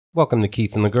Welcome to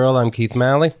Keith and the Girl. I'm Keith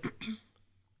Malley.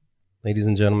 Ladies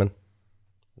and gentlemen,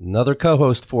 another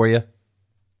co-host for you.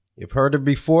 You've heard her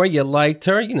before. You liked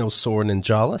her. You know Soren and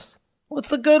Jolles. What's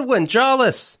the good one?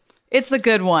 Jolles. It's the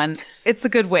good one. It's the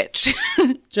good witch.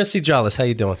 Jessie Jolles, how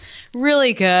you doing?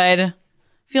 Really good.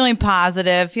 Feeling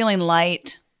positive. Feeling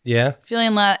light. Yeah?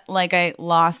 Feeling like I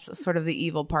lost sort of the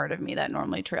evil part of me that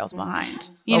normally trails behind.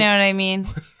 You know what I mean?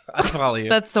 I follow you.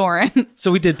 That's Soren.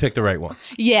 So we did pick the right one.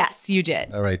 Yes, you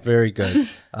did. All right, very good.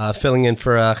 Filling in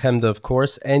for Hemda, of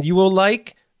course. And you will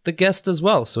like the guest as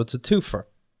well, so it's a twofer.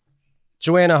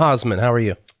 Joanna Hausmann, how are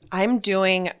you? I'm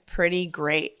doing pretty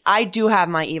great. I do have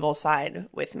my evil side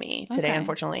with me today, Okay.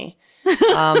 Unfortunately.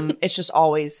 It's just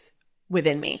always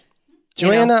within me.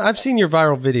 Joanna, I've seen your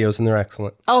viral videos, and they're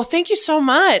excellent. Oh, thank you so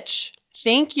much.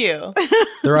 Thank you.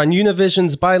 They're on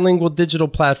Univision's bilingual digital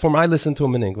platform. I listen to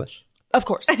them in English. Of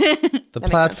course. The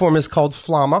platform is called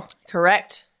Flamma.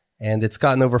 Correct. And it's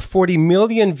gotten over 40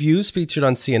 million views, featured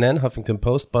on CNN, Huffington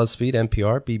Post, BuzzFeed,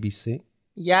 NPR, BBC.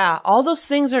 Yeah, all those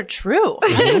things are true.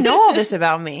 How do you know all this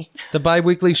about me? The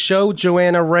bi-weekly show,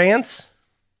 Joanna Rants,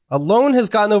 alone has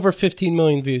gotten over 15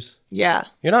 million views. Yeah.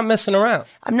 You're not messing around.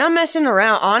 I'm not messing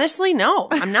around. Honestly, no,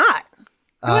 I'm not.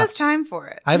 Who has time for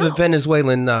it? I have a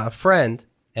Venezuelan friend,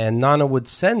 and Nana would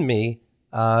send me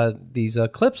these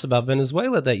clips about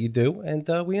Venezuela that you do, and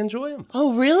we enjoy them.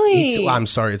 Oh, really? I'm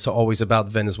sorry, it's always about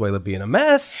Venezuela being a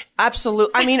mess.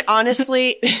 Absolutely. I mean,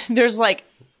 honestly, there's like,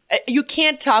 you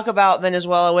can't talk about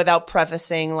Venezuela without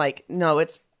prefacing like, no,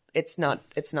 it's not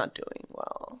doing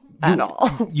well at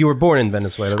all. You were born in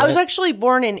Venezuela, right? I was actually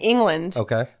born in England.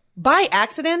 Okay. By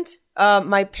accident.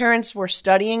 My parents were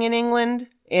studying in England,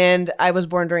 and I was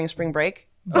born during spring break.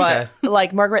 But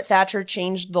like Margaret Thatcher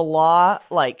changed the law.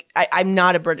 Like I'm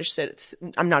not a British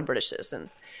citizen. I'm not a British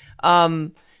citizen.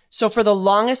 So for the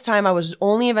longest time, I was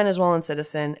only a Venezuelan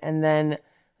citizen, and then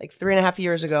like 3.5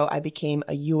 years ago, I became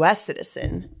a U.S.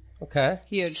 citizen. Okay.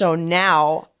 Huge. So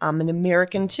now I'm an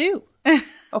American too.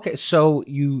 Okay, so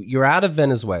you're out of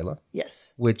Venezuela,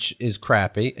 Yes. which is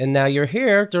crappy, and now you're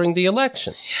here during the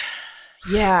election.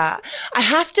 Yeah. I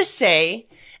have to say,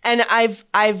 and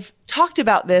I've talked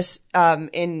about this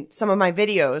in some of my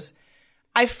videos,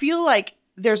 I feel like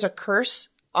there's a curse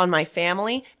on my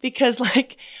family because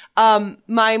like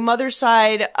my mother's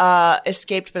side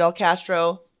escaped Fidel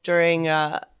Castro during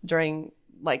the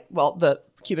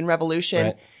Cuban Revolution.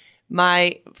 Right.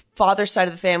 My father's side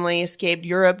of the family escaped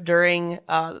Europe during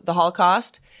the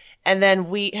Holocaust. And then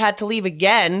we had to leave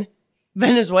again,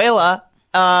 Venezuela.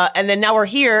 And then now we're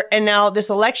here. And now this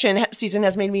election season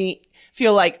has made me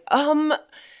feel like,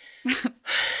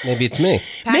 Maybe it's me.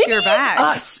 Pack maybe your it's bags.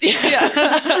 us.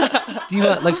 Yeah. Do you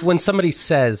like when somebody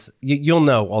says you'll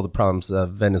know all the problems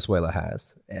Venezuela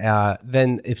has?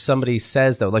 Then if somebody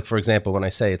says though, like for example, when I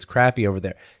say it's crappy over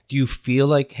there, do you feel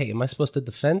like, hey, am I supposed to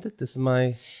defend it? This is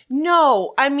my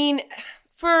No, I mean,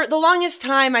 for the longest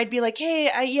time, I'd be like,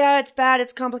 hey, yeah, it's bad,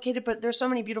 it's complicated, but there's so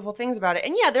many beautiful things about it.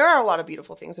 And yeah, there are a lot of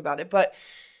beautiful things about it, but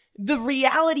the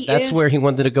reality that's is... where he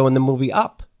wanted to go in the movie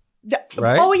Up.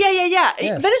 Right? Oh, yeah. Yeah.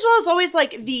 Venezuela is always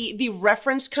like the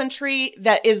reference country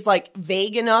that is like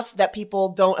vague enough that people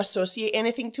don't associate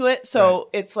anything to it. So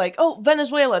it's like, oh,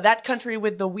 Venezuela, that country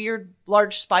with the weird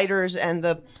large spiders and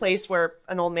the place where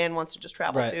an old man wants to just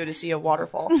travel to see a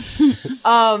waterfall.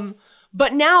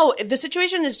 But now the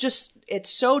situation is just,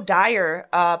 it's so dire.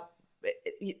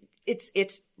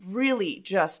 It's really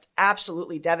just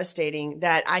absolutely devastating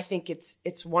that I think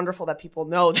it's wonderful that people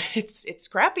know that it's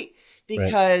crappy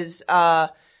because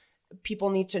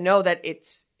people need to know that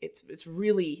it's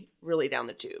really, really down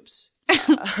the tubes.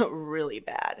 Really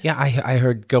bad. Yeah, I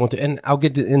heard going to, and I'll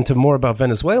get into more about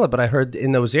Venezuela, but I heard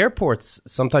in those airports,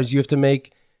 sometimes you have to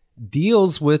make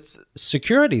deals with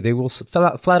security. They will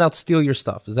flat out steal your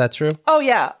stuff. Is that true? Oh,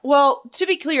 yeah. Well, to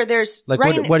be clear, there's... Like,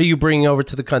 what are you bringing over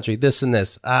to the country? This and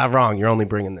this. Wrong. You're only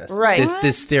bringing this. Right.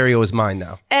 This stereo is mine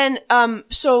now. And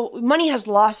so money has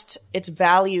lost its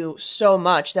value so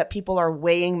much that people are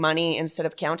weighing money instead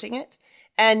of counting it.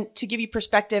 And to give you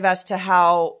perspective as to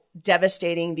how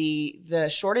devastating the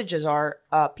shortages are,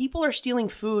 people are stealing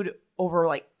food over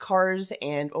like cars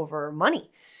and over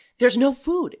money. There's no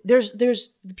food. There's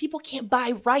people can't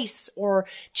buy rice or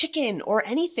chicken or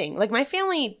anything. Like my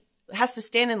family has to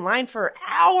stand in line for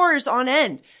hours on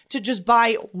end to just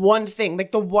buy one thing,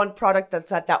 like the one product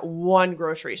that's at that one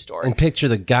grocery store. And picture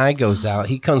the guy goes out,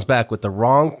 he comes back with the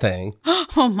wrong thing.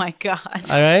 Oh my God.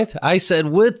 All right? I said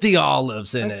with the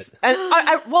olives in it. And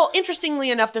well,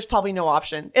 interestingly enough, there's probably no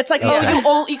option. It's like,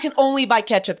 you can only buy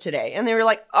ketchup today. And they were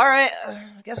like, all right,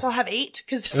 I guess I'll have 8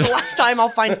 because it's the last time I'll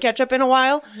find ketchup in a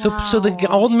while. So the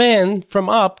old man from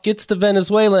Up gets to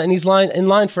Venezuela and he's in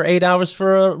line for 8 hours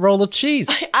for a roll of cheese.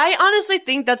 I honestly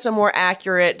think that's a more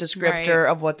accurate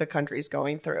descriptor of what the country's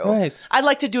going through. Right. I'd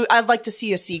like to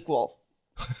see a sequel.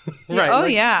 Right. Oh,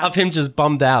 yeah. Of him just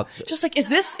bummed out. Just like, is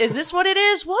this what it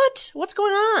is? What's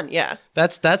going on? Yeah.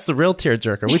 That's the real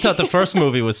tearjerker. We thought the first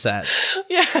movie was sad.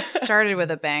 Yeah. Started with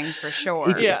a bang for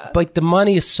sure. Yeah. But the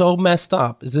money is so messed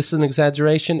up. Is this an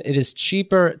exaggeration? It is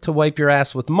cheaper to wipe your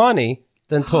ass with money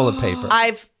than toilet paper.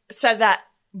 I've said that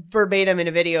verbatim in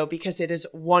a video because it is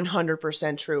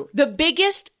 100% true. The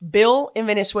biggest bill in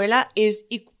Venezuela is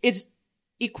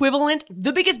equivalent,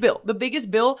 the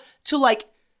biggest bill to like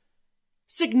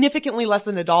significantly less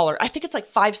than $1. I think it's like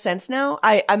 5 cents now.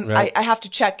 I have to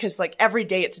check because like every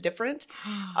day it's different.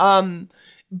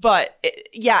 But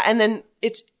and then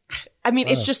it's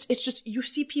just you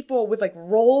see people with like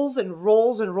rolls and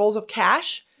rolls and rolls of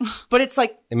cash, but it's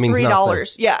like It means $3. nothing.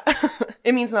 Yeah,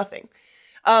 it means nothing.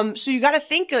 So you got to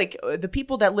think like the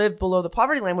people that live below the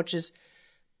poverty line, which is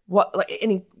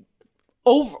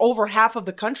over half of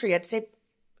the country. I'd say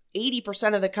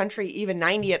 80% of the country, even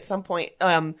 90 at some point,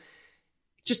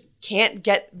 just can't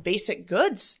get basic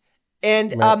goods.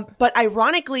 And but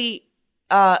ironically,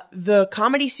 the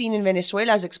comedy scene in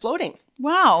Venezuela is exploding.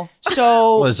 Wow.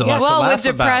 So Well, Well, with laugh about.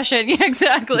 depression. Yeah,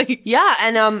 exactly. yeah,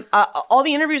 and all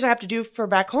the interviews I have to do for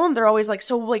back home, they're always like,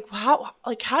 so like how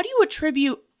do you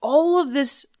attribute all of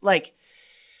this, like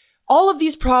all of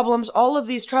these problems, all of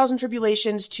these trials and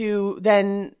tribulations to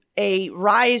then a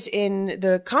rise in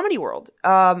the comedy world?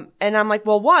 And I'm like,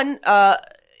 well, one,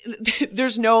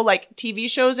 there's no like TV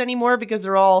shows anymore because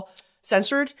they're all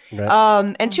censored.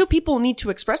 Right. And 2, people need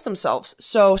to express themselves.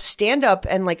 So stand up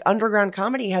and like underground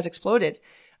comedy has exploded.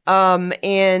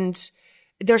 And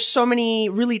there's so many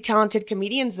really talented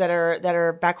comedians that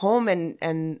are back home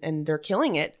and they're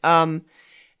killing it.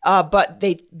 But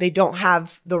they don't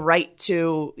have the right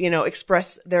to,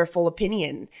 express their full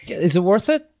opinion. Is it worth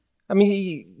it? I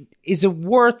mean, is it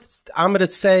worth, I'm going to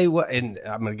say, and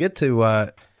I'm going to get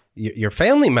to your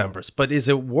family members, but is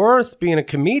it worth being a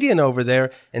comedian over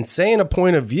there and saying a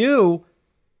point of view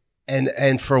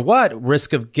and for what?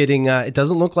 Risk of getting, it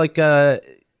doesn't look like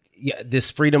this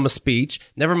freedom of speech,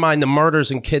 never mind the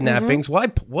murders and kidnappings. Why?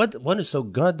 What is so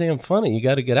goddamn funny? You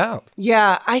got to get out.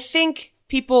 Yeah, I think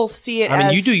people see it I mean,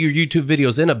 as... you do your YouTube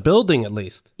videos in a building at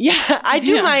least. Yeah, I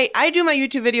do my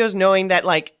YouTube videos knowing that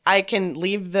like I can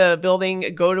leave the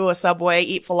building, go to a Subway,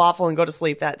 eat falafel, and go to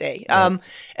sleep that day. Right.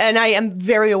 And I am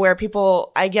very aware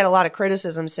I get a lot of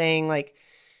criticism saying like,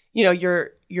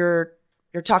 you're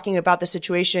talking about the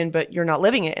situation, but you're not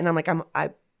living it. And I'm like,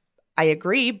 I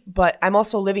agree, but I'm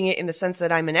also living it in the sense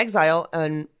that I'm in exile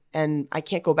and I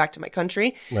can't go back to my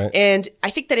country. Right. And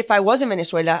I think that if I was in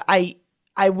Venezuela, I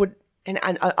would, and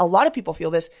a lot of people feel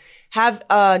this,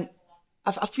 I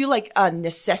feel like a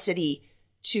necessity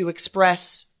to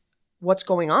express what's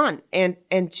going on and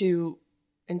to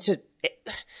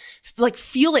like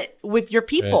feel it with your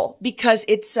people, because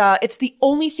it's the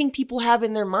only thing people have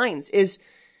in their minds is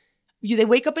they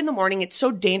wake up in the morning. It's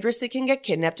so dangerous they can get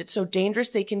kidnapped. It's so dangerous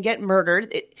they can get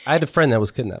murdered. I had a friend that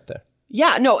was kidnapped there.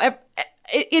 Yeah, no,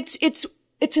 it's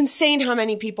insane how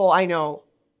many people I know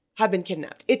have been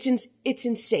kidnapped. It's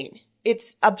insane.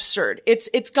 It's absurd.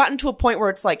 It's gotten to a point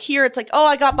where it's like here, it's like, oh,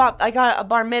 I got a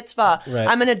bar mitzvah. Right.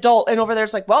 I'm an adult. And over there,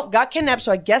 it's like, well, got kidnapped.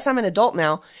 So I guess I'm an adult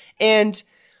now. And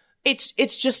it's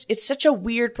such a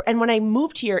weird, and when I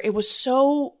moved here, it was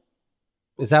so.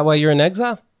 Is that why you're in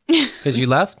exile? Because you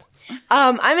left?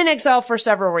 I'm in exile for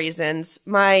several reasons.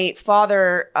 My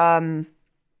father, my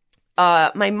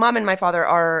mom and my father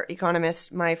are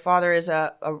economists. My father is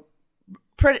a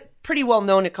pretty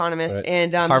well-known economist. Right.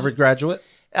 And, Harvard graduate?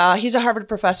 He's a Harvard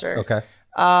professor. Okay.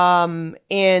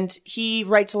 And he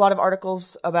writes a lot of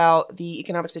articles about the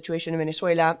economic situation in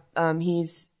Venezuela.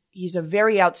 He's a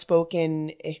very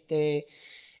outspoken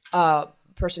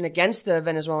person against the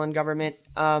Venezuelan government.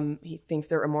 He thinks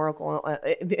they're immoral.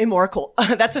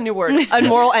 That's a new word.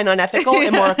 Immoral and unethical.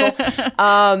 Immoral.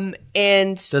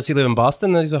 And does he live in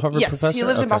Boston? He's a Harvard professor? Yes, he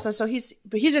lives in Boston. So he's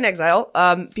in exile,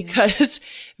 because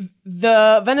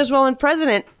the Venezuelan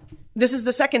president, this is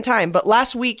the second time, but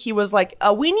last week he was like,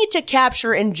 we need to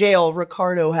capture and jail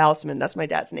Ricardo Hausmann. That's my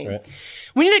dad's name. Right.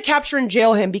 We need to capture and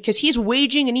jail him because he's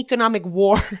waging an economic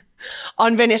war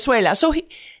on Venezuela. So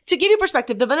to give you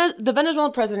perspective, the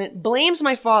Venezuelan president blames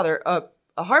my father, a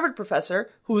Harvard professor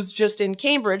who's just in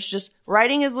Cambridge, just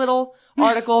writing his little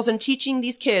articles and teaching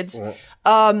these kids.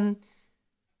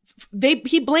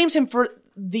 He blames him for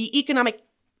the economic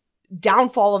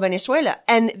downfall of Venezuela.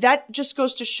 And that just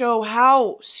goes to show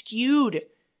how skewed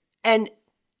and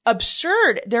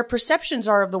absurd their perceptions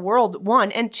are of the world,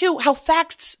 one, and two, how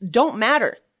facts don't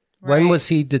matter. When was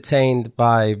he detained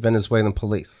by Venezuelan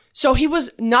police? So he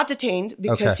was not detained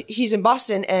because he's in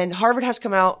Boston, and Harvard has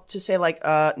come out to say like,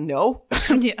 no,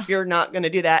 you're not going to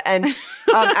do that. And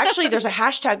actually there's a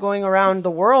hashtag going around the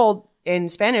world in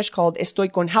Spanish called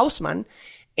Estoy con Hausmann,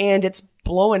 and it's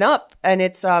blowing up, and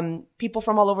it's people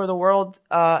from all over the world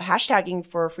hashtagging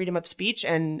for freedom of speech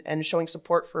and showing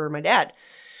support for my dad.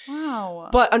 Wow.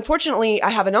 But unfortunately, I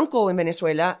have an uncle in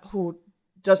Venezuela who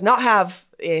does not have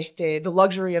the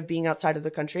luxury of being outside of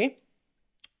the country.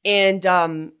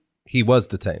 And he was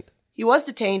detained. He was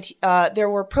detained. There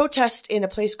were protests in a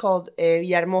place called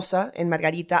Villahermosa in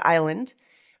Margarita Island.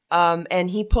 And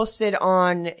he posted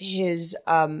on his,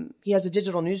 he has a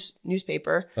digital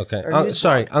newspaper. Okay.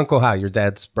 Sorry, Uncle How, your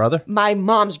dad's brother? My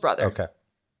mom's brother. Okay.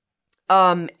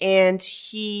 And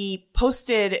he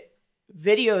posted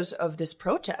videos of this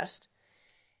protest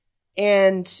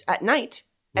and at night.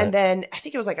 Right. And then I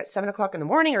think it was like at 7 o'clock in the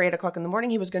morning or 8 o'clock in the morning,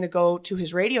 he was going to go to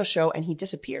his radio show and he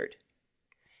disappeared.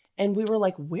 And we were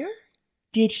like, where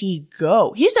did he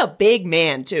go? He's a big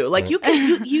man too. Like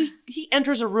he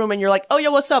enters a room and you're like, oh yeah,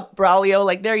 what's up, Braulio?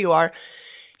 Like there you are.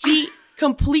 We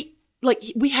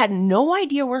had no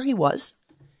idea where he was.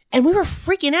 And we were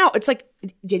freaking out. It's like,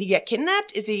 did he get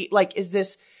kidnapped? Is he like, is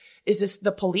this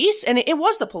the police? And it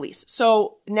was the police.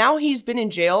 So now he's been in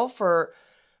jail for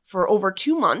over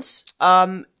 2 months.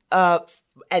 And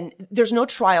there's no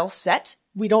trial set.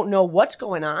 We don't know what's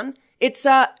going on. It's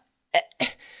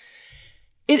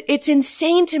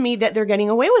insane to me that they're getting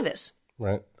away with this.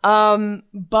 Right.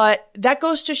 But that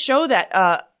goes to show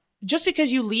that, just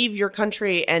because you leave your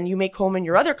country and you make home in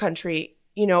your other country,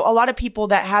 you know, a lot of people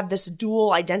that have this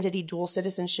dual identity, dual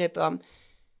citizenship,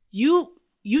 you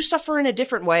suffer in a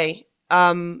different way.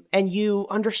 And you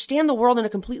understand the world in a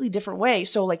completely different way.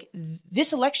 So like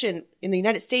this election in the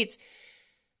United States,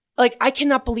 like I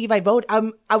cannot believe I vote.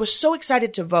 I was so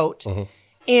excited to vote,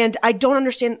 and I don't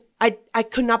understand. I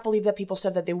could not believe that people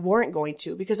said that they weren't going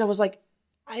to, because I was like,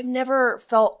 I've never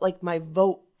felt like my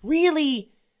vote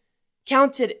really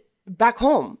counted back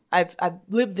home. I've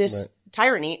lived this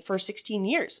tyranny for 16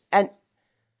 years. And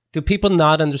do people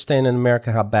not understand in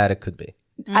America how bad it could be?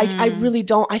 I really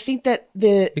don't. I think that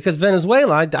because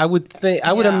Venezuela, I would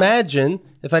imagine,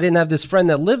 if I didn't have this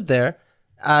friend that lived there,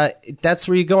 that's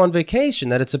where you go on vacation,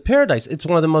 that it's a paradise. It's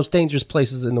one of the most dangerous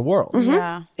places in the world. Mm-hmm.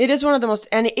 Yeah. It is one of the most,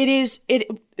 and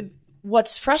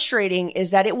what's frustrating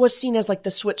is that it was seen as like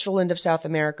the Switzerland of South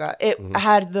America. It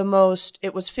had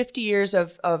it was 50 years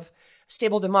of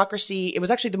stable democracy. It was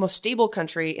actually the most stable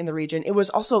country in the region. It was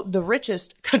also the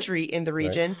richest country in the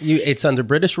region. Right. It's under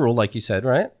British rule, like you said,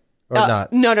 right? Or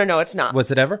not? No, it's not.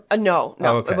 Was it ever? No,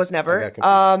 Oh, okay. It was never.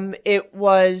 It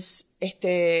was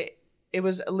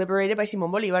liberated by Simón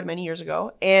Bolívar many years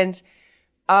ago, and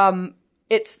has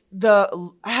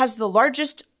the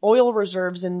largest oil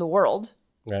reserves in the world.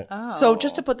 Right. Oh. So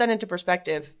just to put that into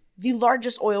perspective, the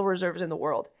largest oil reserves in the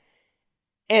world,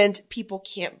 and people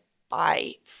can't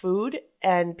buy food,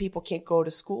 and people can't go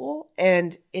to school,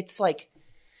 and it's like,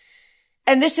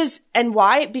 and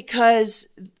why? Because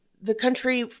the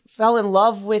country fell in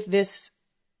love with this,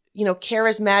 you know,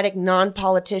 charismatic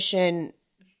non-politician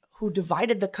who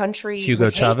divided the country.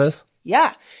 Hugo Chavez?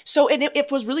 Yeah. So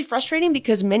it was really frustrating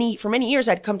because for many years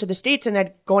I'd come to the States and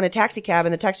I'd go in a taxi cab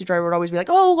and the taxi driver would always be like,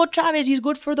 oh, Hugo Chavez, he's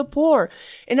good for the poor.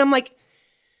 And I'm like,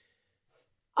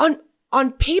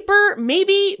 on paper,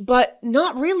 maybe, but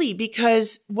not really,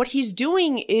 because what he's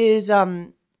doing is,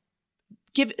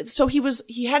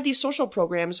 he had these social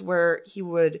programs where he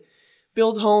would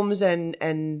build homes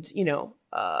and you know,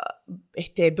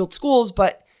 they build schools,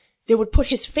 but they would put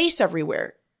his face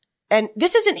everywhere. And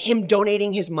this isn't him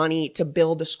donating his money to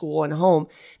build a school and a home.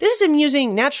 This is him using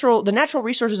the natural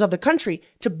resources of the country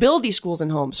to build these schools and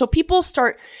homes. So people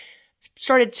started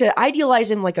to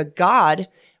idealize him like a god,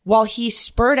 while he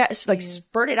spurted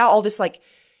out all this like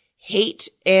hate,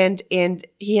 and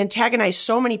he antagonized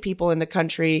so many people in the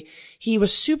country. He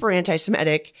was super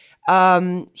anti-Semitic.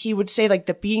 He would say like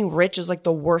that being rich is like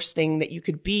the worst thing that you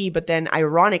could be, but then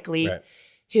ironically,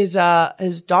 his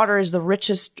daughter is the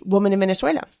richest woman in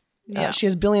Venezuela. Yeah. She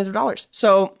has billions of dollars.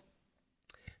 So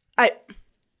I'm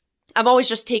always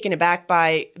just taken aback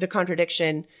by the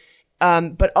contradiction,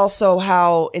 but also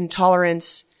how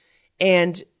intolerance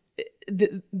and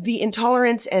the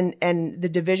intolerance and the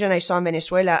division I saw in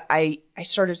Venezuela, I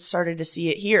started to see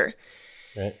it here.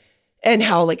 Right. And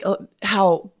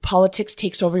how politics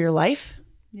takes over your life.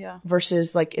 Yeah.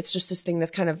 Versus like, it's just this thing that's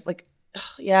kind of like,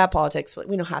 yeah, politics,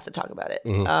 we don't have to talk about it.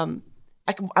 Mm-hmm.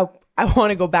 I want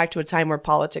to go back to a time where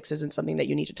politics isn't something that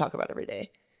you need to talk about every day.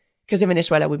 Because in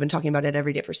Venezuela, we've been talking about it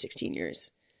every day for 16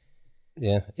 years.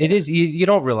 Yeah, it is. You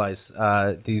don't realize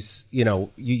these,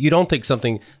 you don't think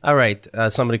something, all right,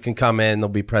 somebody can come in, they'll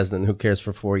be president, who cares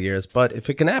for 4 years. But if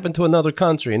it can happen to another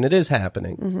country, and it is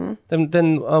happening,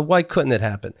 then why couldn't it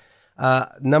happen?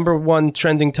 Number one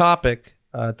trending topic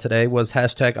today was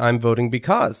hashtag I'm voting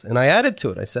because. And I added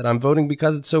to it. I said, I'm voting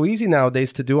because it's so easy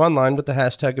nowadays to do online with the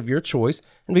hashtag of your choice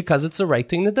and because it's the right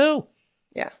thing to do.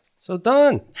 Yeah. So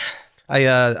done.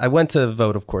 I went to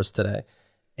vote, of course, today.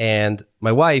 And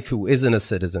my wife, who isn't a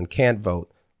citizen, can't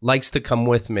vote, likes to come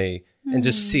with me and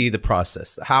just see the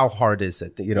process. How hard is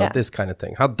it? This kind of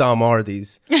thing. How dumb are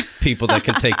these people that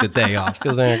can take the day off?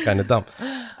 Because they're kind of dumb.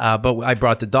 But I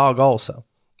brought the dog also.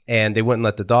 And they wouldn't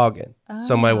let the dog in. Oh.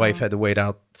 So my wife had to wait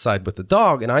outside with the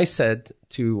dog. And I said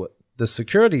to the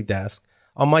security desk,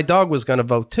 my dog was going to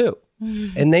vote too.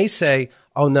 And they say,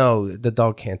 oh, no, the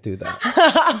dog can't do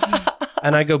that.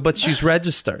 And I go, but she's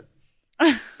registered.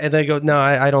 And they go, no,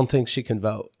 I don't think she can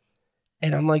vote.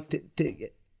 And I'm like,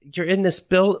 you're in this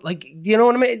bill. Like, you know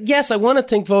what I mean? Yes, I want to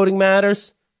think voting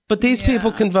matters. But these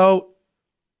people can vote.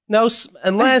 No,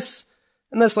 unless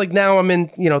like now I'm in,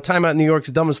 Time Out New York's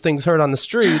Dumbest Things Heard on the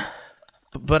Street.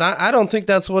 But I don't think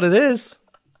that's what it is.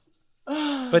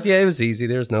 But yeah, it was easy.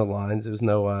 There was no lines. There was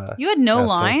no... You had no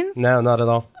lines? No, not at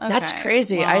all. Okay. That's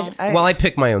crazy. Wow. I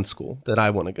pick my own school that I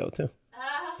want to go to.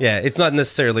 Yeah, it's not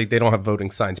necessarily, they don't have voting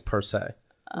signs per se.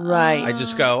 Right. I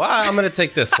just go, I'm going to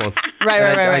take this one.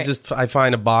 Right. I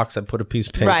find a box, I put a piece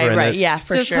of paper in it. Right, yeah,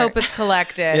 for just sure. hope it's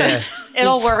collected. Yeah.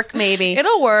 It'll work, maybe.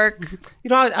 It'll work.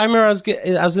 I remember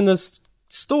I was in this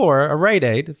store, a Rite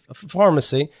Aid, a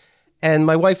pharmacy, and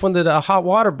my wife wanted a hot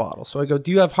water bottle. So I go, do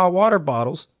you have hot water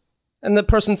bottles? And the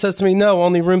person says to me, no,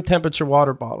 only room temperature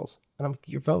water bottles. And I'm like,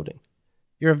 you're voting.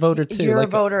 You're a voter too. You're a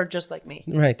voter just like me.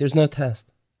 Right, there's no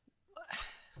test.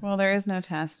 Well, there is no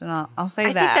test, and I'll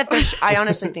say that. I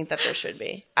honestly think that there should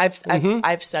be. I've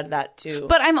said that too.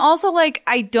 But I'm also like,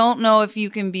 I don't know if you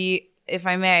can be, if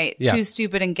I may, too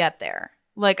stupid and get there.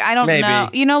 Like, I don't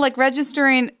know. Like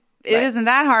registering, it isn't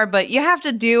that hard, but you have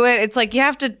to do it. It's like you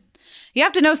have to know you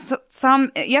have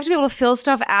to be able to fill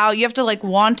stuff out. You have to like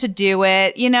want to do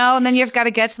it, and then you've got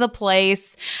to get to the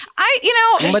place.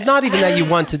 But not even that you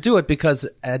want to do it, because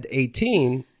at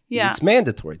 18, it's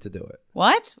mandatory to do it.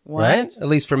 What? Right? At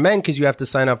least for men, because you have to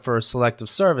sign up for a selective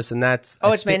service, and that's...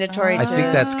 it's mandatory I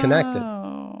think that's connected.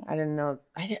 I didn't know.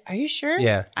 Are you sure?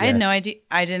 Yeah. I had no idea.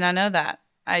 I did not know that.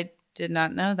 I did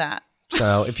not know that.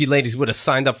 So if you ladies would have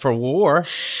signed up for war,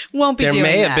 won't be there doing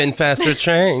may that. have been faster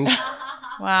change.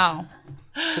 Wow.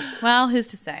 Well, who's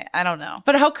to say? I don't know.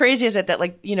 But how crazy is it that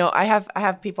I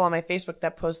have people on my Facebook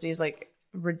that post these like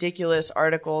ridiculous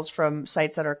articles from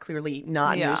sites that are clearly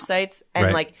not news sites,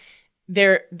 and like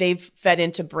they've fed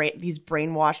into these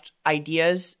brainwashed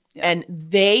ideas, and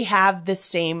they have the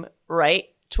same right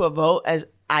to a vote as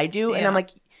I do, and I'm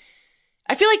like,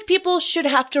 I feel like people should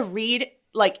have to read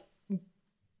like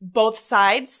both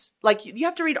sides. Like you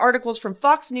have to read articles from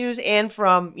Fox News and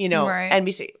from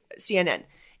NBC, CNN.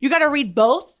 You got to read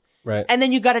both, right? And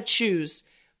then you got to choose.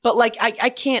 But like, I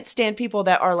can't stand people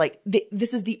that are like,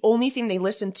 this is the only thing they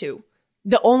listen to,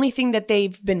 the only thing that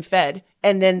they've been fed,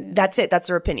 and then that's it. That's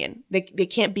their opinion. They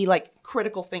can't be like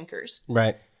critical thinkers.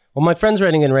 Right. Well, my friend's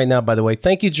writing in right now, by the way.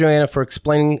 Thank you, Joanna, for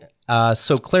explaining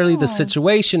so clearly the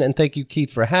situation, and thank you,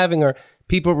 Keith, for having her.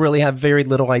 People really have very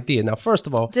little idea. Now, first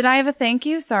of all... Did I have a thank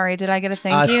you? Sorry, did I get a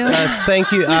thank you?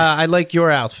 Thank you. I like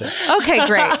your outfit. Okay,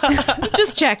 great.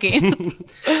 Just checking.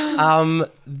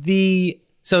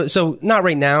 So not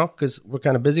right now, because we're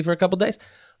kind of busy for a couple of days,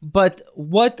 but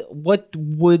what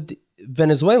would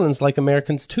Venezuelans like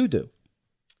Americans to do?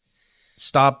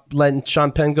 Stop letting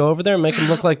Sean Penn go over there and make him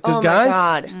look like good guys? Oh,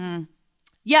 my God.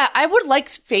 Yeah, I would like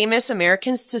famous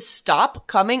Americans to stop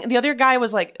coming. The other guy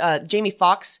was like Jamie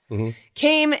Foxx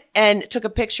came and took a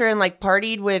picture and like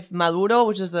partied with Maduro,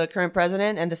 which is the current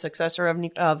president and the successor of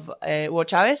Hugo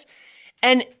Chavez.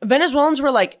 And Venezuelans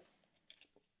were like,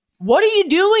 what are you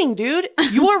doing, dude?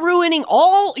 You are ruining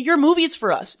all your movies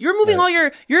for us. You're moving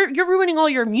you're ruining all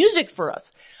your music for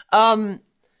us. And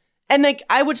like,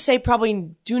 I would say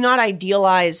probably do not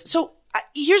idealize. So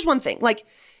here's one thing, like,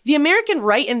 the American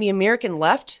right and the American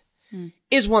left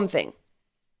is one thing.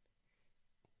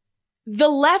 The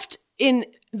left in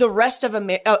the rest of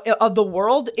the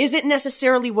world isn't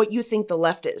necessarily what you think the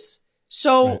left is.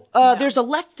 So there's a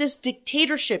leftist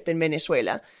dictatorship in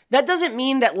Venezuela. That doesn't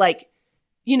mean that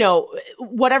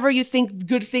whatever you think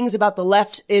good things about the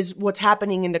left is what's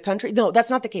happening in the country. No, that's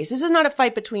not the case. This is not a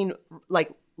fight between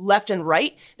left and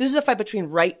right. This is a fight between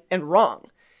right and wrong.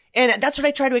 And that's what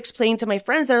I try to explain to my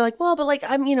friends that are like, well, but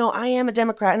I am a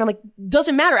Democrat. And I'm like,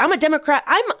 doesn't matter. I'm a Democrat.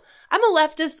 I'm a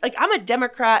leftist. I'm a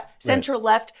Democrat, center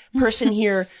left person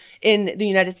here in the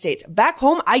United States. Back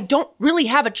home, I don't really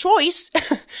have a choice.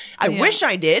 I wish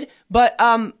I did, but,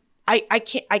 I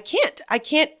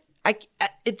can't.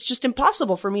 It's just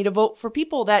impossible for me to vote for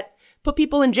people that put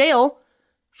people in jail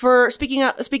for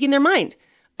speaking their mind.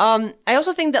 I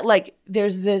also think that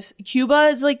there's this Cuba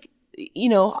is a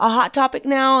hot topic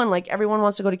now, and everyone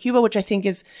wants to go to Cuba, which I think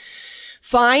is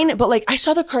fine. But I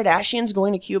saw the Kardashians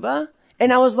going to Cuba,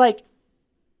 and I was like,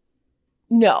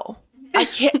 no, I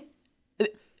can't.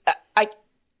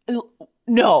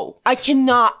 No, I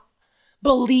cannot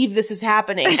believe this is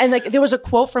happening. And there was a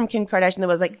quote from Kim Kardashian that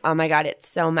was like, oh my God, it's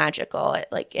so magical.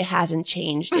 It hasn't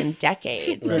changed in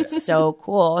decades. Right. It's so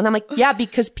cool. And I'm like, yeah,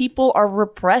 because people are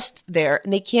repressed there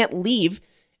and they can't leave.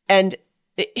 And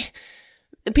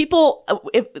people,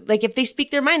 if they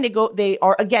speak their mind, they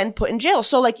are again put in jail.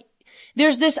 So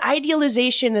there's this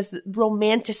idealization, this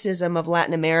romanticism of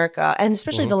Latin America, and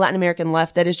especially the Latin American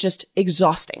left, that is just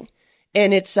exhausting.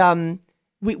 And it's,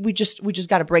 we just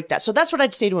got to break that. So that's what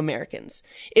I'd say to Americans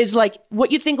is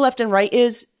what you think left and right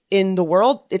is in the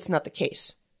world, it's not the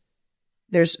case.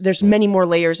 There's many more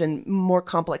layers and more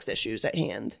complex issues at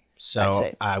hand.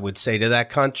 So I would say to that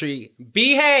country,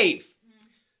 behave.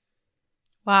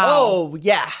 Wow. Oh,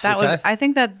 yeah. I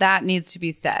think that needs to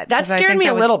be said. That scared me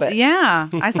a little bit. Yeah.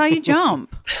 I saw you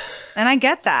jump. And I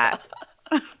get that.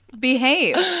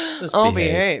 Behave.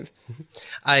 Behave.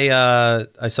 I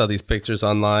saw these pictures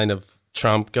online of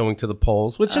Trump going to the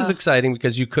polls, which is exciting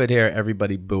because you could hear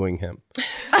everybody booing him.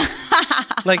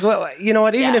 You know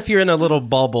what? Even if you're in a little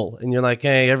bubble and you're like,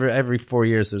 hey, every 4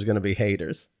 years there's going to be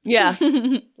haters. Yeah.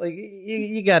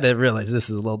 You got to realize this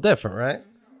is a little different, right?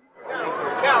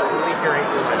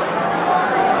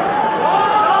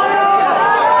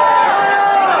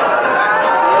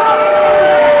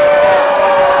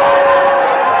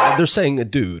 They're saying a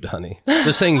dude, honey.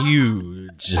 They're saying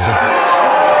huge.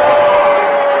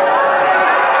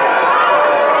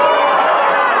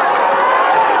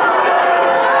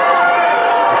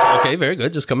 Okay, very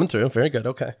good. Just coming through. Very good.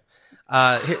 Okay.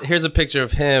 Here's a picture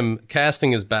of him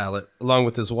casting his ballot along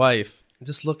with his wife.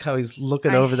 Just look how he's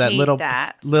looking over that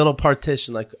little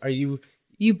partition. Are you?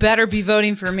 You better be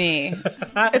voting for me.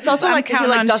 It's also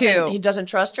he doesn't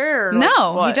trust her? Or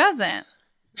no, he doesn't.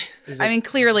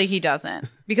 Clearly he doesn't.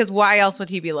 Because why else would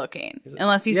he be looking?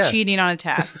 Unless he's cheating on a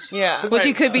test. Yeah. Which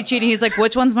he could be cheating. He's like,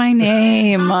 which one's my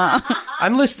name?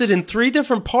 I'm listed in 3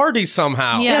 different parties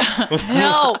somehow. Yeah.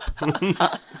 Help.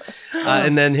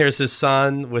 And then here's his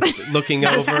son looking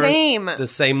over. The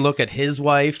same look at his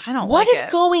wife. What is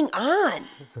going on?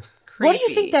 Creepy. What do you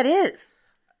think that is?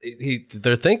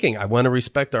 They're thinking, I want to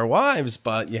respect our wives,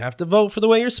 but you have to vote for the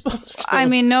way you're supposed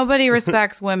to. Nobody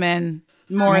respects women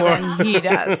more than he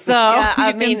does. So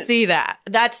you can see that.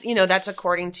 That's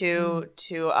according to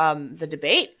the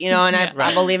debate, and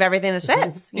I believe everything it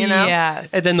says, Yes.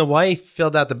 And then the wife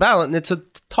filled out the ballot, and it's a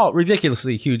tall,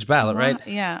 ridiculously huge ballot, right?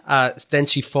 Yeah. Then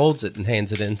she folds it and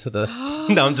hands it into the...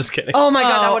 No, I'm just kidding. Oh my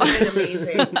God, that would have been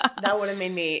amazing. That would have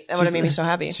made me so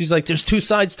happy. She's like, there's 2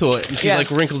 sides to it. And she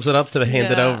wrinkles it up to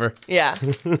hand it over. Yeah.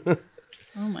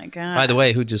 Oh my God. By the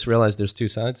way, who just realized there's 2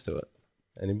 sides to it?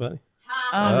 Anybody?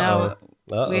 Oh, no.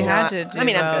 We had to do I'm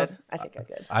good. I think I'm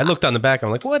good. I looked on the back.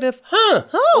 I'm like, what if? Huh?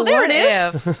 Oh, there it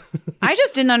is. I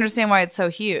just didn't understand why it's so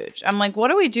huge. I'm like,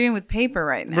 what are we doing with paper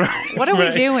right now? What are we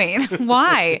doing?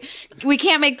 Why? We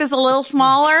can't make this a little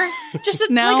smaller? Just a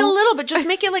little bit. Just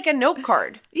make it like a note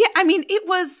card. Yeah, it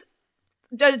was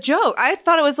a joke. I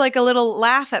thought it was like a little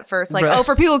laugh at first.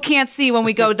 For people who can't see when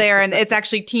we go there and it's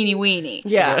actually teeny weeny.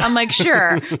 Yeah. I'm like,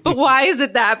 sure. But why is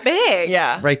it that big?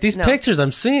 Yeah. Right. These pictures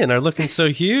I'm seeing are looking so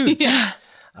huge. Yeah.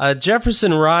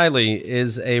 Jefferson Riley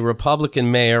is a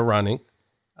Republican mayor running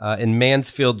in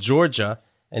Mansfield, Georgia.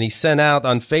 And he sent out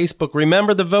on Facebook,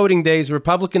 remember the voting days.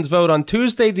 Republicans vote on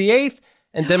Tuesday the 8th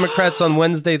and Democrats on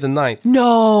Wednesday the 9th.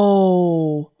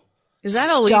 No. Is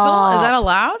that illegal? Is that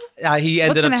allowed? He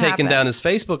ended up taking down his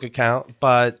Facebook account,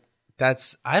 but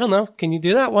I don't know. Can you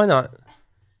do that? Why not?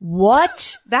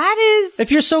 What? That is...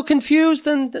 If you're so confused,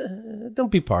 then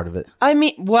don't be part of it.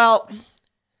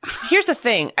 Here's the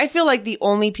thing. I feel like the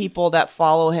only people that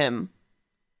follow him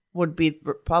would be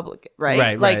Republican, right?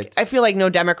 Right, like, right. I feel like no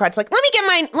Democrat's like, let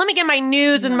me get my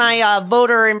news and my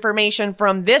voter information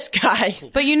from this guy.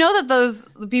 But you know that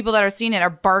the people that are seeing it are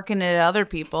barking at other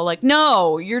people, like,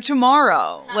 no, you're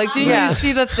tomorrow. Like, did you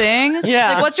see the thing?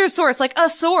 Yeah. Like, what's your source? Like, a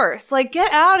source. Like,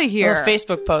 get out of here. Or a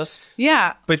Facebook post.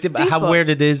 Yeah. But how weird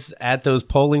it is at those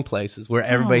polling places where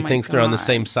everybody thinks they're on the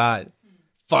same side.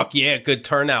 Fuck yeah, good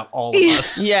turnout, all of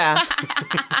us. Yeah.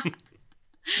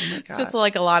 It's just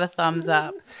like a lot of thumbs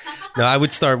up. No, I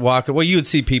would start walking. Well, you would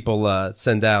see people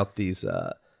send out these,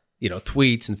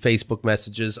 tweets and Facebook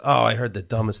messages. Oh, I heard the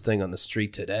dumbest thing on the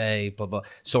street today, blah, blah.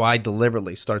 So I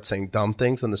deliberately start saying dumb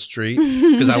things on the street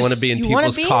because I want to be in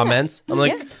people's comments. I'm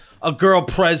like, a girl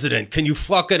president. Can you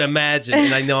fucking imagine?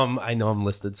 And I know I'm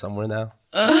listed somewhere now.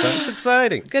 So it's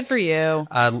exciting. Good for you.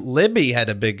 Libby had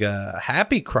a big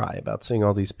happy cry about seeing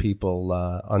all these people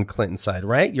on Clinton's side,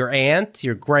 right? Your aunt,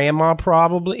 your grandma,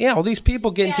 probably. Yeah, all these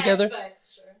people getting together. But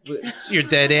sure. Your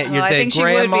dead aunt, your dead grandma. I think she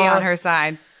would be on her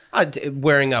side.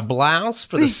 Wearing a blouse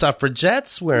for the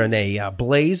suffragettes, wearing a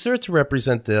blazer to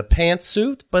represent the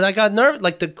pantsuit. But I got nervous.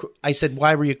 I said,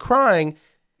 why were you crying?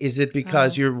 Is it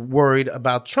because you're worried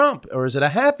about Trump, or is it a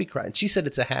happy cry? And she said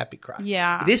it's a happy cry.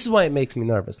 Yeah. This is why it makes me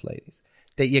nervous, ladies.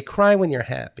 That you cry when you're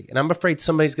happy. And I'm afraid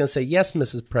somebody's going to say, yes,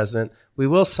 Mrs. President, we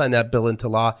will sign that bill into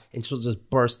law, and she'll just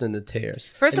burst into tears.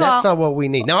 First of all, that's not what we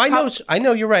need. Now, I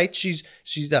know you're right. She's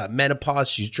menopause.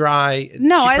 She's dry.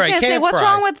 No, I was going to say, what's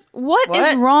wrong with, what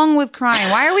is wrong with crying?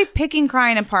 Why are we picking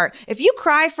crying apart? If you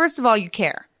cry, first of all, you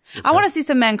care. Okay. I want to see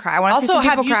some men cry. I want to see some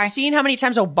people cry. Have you seen how many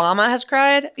times Obama has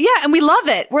cried? Yeah, and we love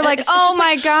it. We're like, oh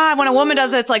my God. When a woman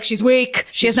does it, it's like she's weak.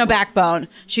 She has no backbone.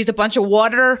 She's a bunch of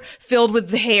water filled with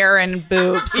hair and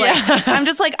boobs. Like, I'm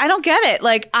just like, I don't get it.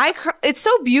 Like, it's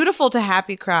so beautiful to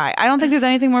happy cry. I don't think there's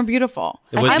anything more beautiful.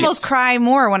 I almost cry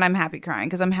more when I'm happy crying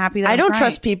because I'm happy that I I'm don't crying.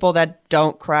 trust people that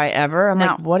don't cry ever. I'm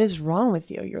like, what is wrong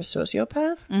with you? You're a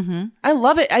sociopath? Mm-hmm. I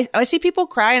love it. I see people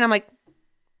cry and I'm like,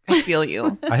 I feel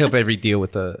you. I hope every deal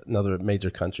with another major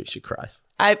country, she cries.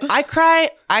 I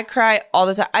cry all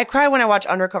the time. I cry when I watch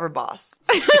Undercover Boss.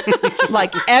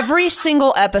 Like every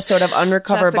single episode of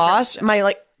Undercover Boss,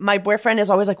 my boyfriend is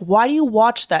always like, why do you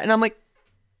watch that? And I'm like,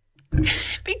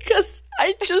 because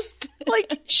I just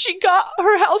she got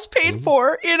her house paid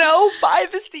for, by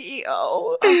the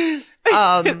CEO.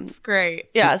 It's great.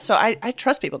 Yeah, so I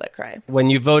trust people that cry. When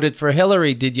you voted for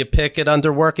Hillary, did you pick it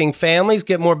under working families,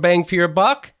 get more bang for your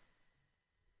buck?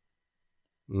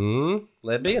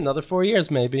 Libby, another 4 years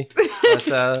maybe.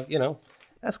 But,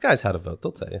 ask guys how to vote.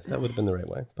 They'll tell you. That would have been the right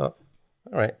way. But,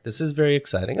 all right, this is very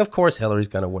exciting. Of course Hillary's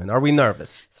going to win. Are we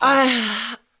nervous?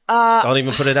 Don't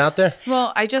even put it out there?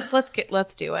 Well, let's do it.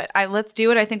 Let's do it.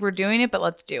 I think we're doing it, but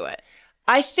let's do it.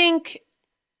 I think,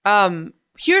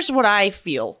 here's what I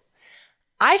feel.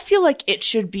 I feel like it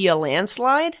should be a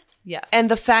landslide. Yes. And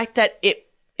the fact that it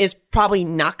is probably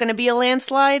not going to be a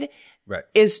landslide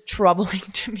is troubling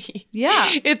to me.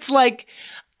 Yeah. It's like,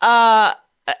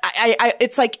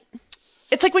 it's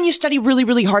like when you study really,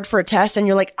 really hard for a test and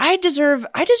you're like, I deserve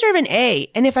an A.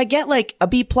 And if I get like a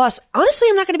B plus, honestly,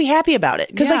 I'm not going to be happy about it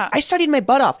because I studied my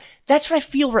butt off. That's what I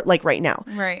feel like right now.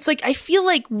 Right. It's like, I feel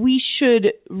like we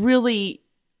should really,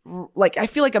 I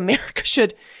feel like America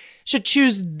should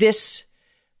choose this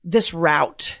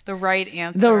route. The right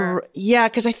answer.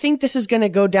 Because I think this is going to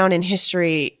go down in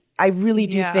history. I really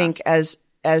do think as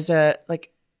a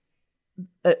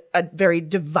very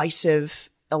divisive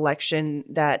election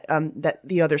that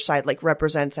the other side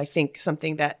represents. I think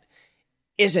something that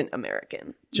isn't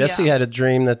American. Jessie had a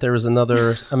dream that there was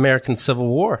another American Civil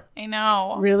War. I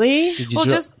know. Really? Did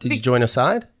you join a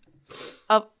side?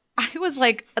 I was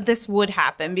like, this would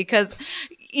happen because,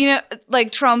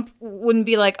 Trump wouldn't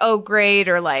be like, oh, great.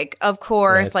 Or of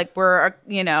course, we're,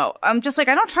 I'm just like,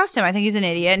 I don't trust him. I think he's an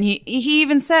idiot. And he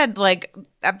even said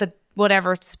at the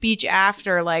whatever speech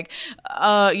after,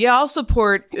 I'll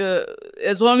support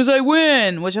as long as I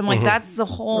win, which I'm like, that's the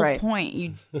whole point,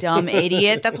 you dumb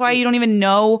idiot. That's why you don't even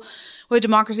know what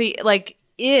democracy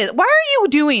is. Why are you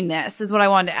doing this is what I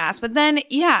wanted to ask. But then,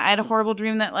 I had a horrible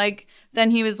dream that then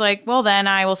he was like, well, then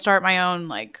I will start my own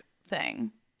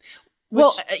thing.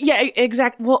 Well, yeah,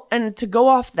 exactly. Well, and to go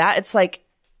off that, it's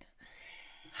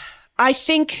I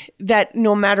think that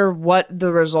no matter what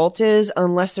the result is,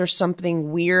 unless there's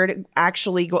something weird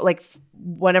actually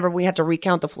whenever we had to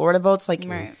recount the Florida votes, I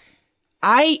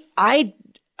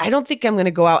don't think I'm going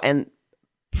to go out and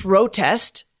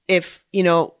protest if,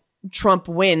 Trump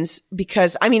wins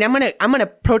because I'm going to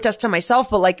protest to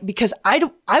myself, but because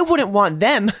I wouldn't want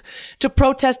them to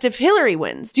protest if Hillary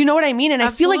wins. Do you know what I mean? And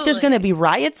Absolutely. I feel like there's going to be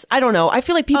riots. I don't know. I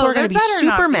feel like people are going to be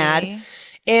super mad.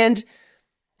 And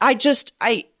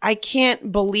I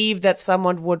can't believe that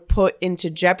someone would put into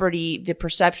jeopardy the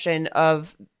perception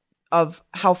of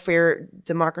how fair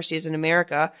democracy is in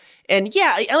America. And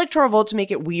yeah, electoral votes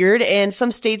make it weird. And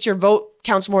some states your vote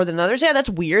counts more than others. Yeah, that's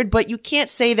weird. But you can't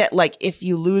say that like if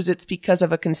you lose, it's because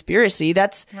of a conspiracy.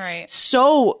 That's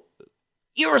so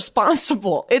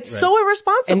irresponsible. It's so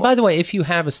irresponsible. And by the way, if you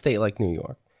have a state like New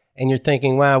York and you're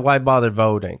thinking, well, why bother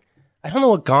voting? I don't know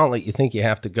what gauntlet you think you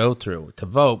have to go through to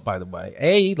vote, by the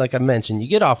way. Like I mentioned, you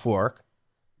get off work.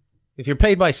 If you're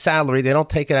paid by salary, they don't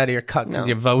take it out of your cut because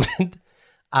you voted.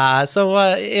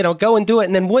 So go and do it.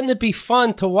 And then wouldn't it be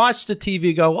fun to watch the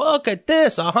TV go, look at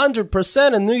this,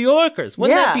 100% of New Yorkers.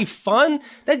 Wouldn't that be fun?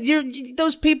 That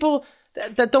those people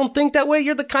that don't think that way,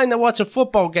 you're the kind that watch a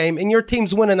football game and your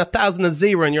team's winning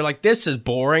 1,000-0 and you're like, this is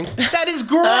boring. That is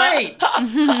great.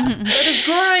 That is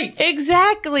great.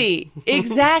 Exactly.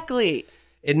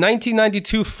 In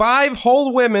 1992, 5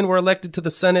 whole women were elected to the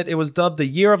Senate. It was dubbed the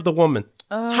Year of the Woman.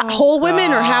 Whole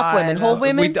women or half women? Whole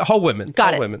women? Whole women.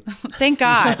 Got whole it. Women. Thank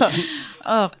God.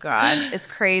 Oh, God. It's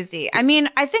crazy. I mean,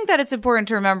 I think that it's important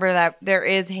to remember that there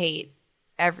is hate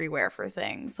everywhere for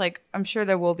things. Like, I'm sure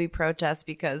there will be protests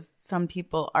because some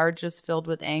people are just filled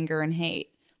with anger and hate.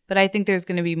 But I think there's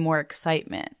going to be more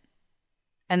excitement.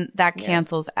 And that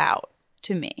cancels out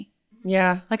to me.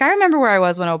 Yeah. Like, I remember where I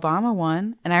was when Obama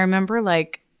won. And I remember,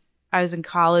 like, I was in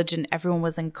college and everyone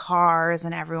was in cars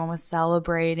and everyone was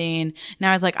celebrating. And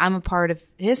I was like, I'm a part of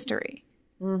history,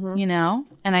 you know?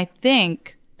 And I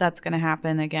think that's going to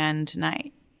happen again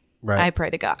tonight. Right. I pray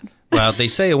to God. Well, they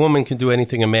say a woman can do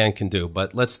anything a man can do,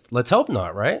 but let's hope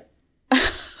not, right?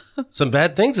 Some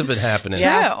bad things have been happening.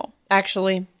 Yeah,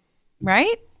 actually.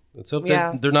 Right? Let's hope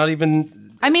that they're not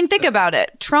even... I mean, think about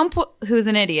it. Trump, who's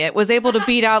an idiot, was able to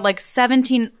beat out like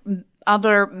 17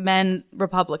 other men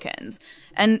Republicans.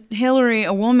 And Hillary,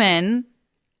 a woman,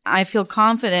 I feel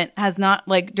confident, has not,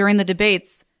 like, during the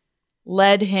debates,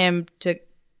 led him to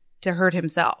hurt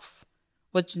himself,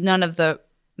 which none of the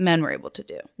men were able to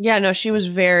do. Yeah, no, she was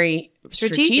very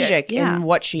strategic in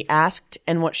what she asked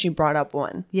and what she brought up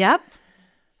won. Yep.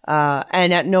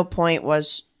 And at no point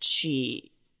was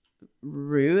she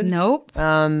rude. Nope.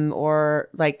 Or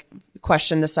like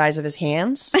questioned the size of his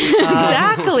hands.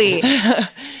 Exactly.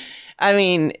 I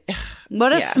mean,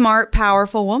 what a smart,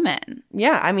 powerful woman.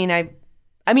 Yeah, I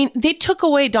mean, they took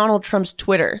away Donald Trump's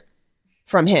Twitter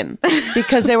from him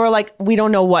because they were like, we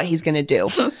don't know what he's going to do.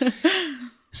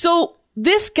 So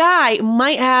this guy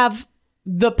might have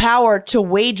the power to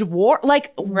wage war.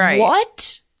 Like,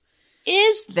 what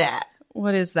is that?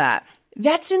 What is that?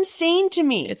 That's insane to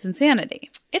me. It's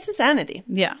insanity. It's insanity.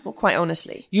 Yeah. Well, quite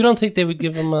honestly. You don't think they would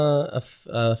give him a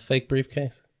fake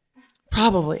briefcase?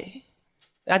 Probably.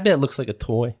 I bet it looks like a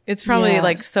toy. It's probably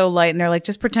like so light and they're like,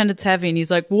 just pretend it's heavy. And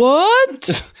he's like,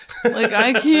 what? Like,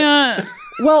 I can't.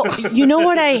 Well, you know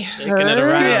what I heard? It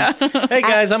around. Yeah. Hey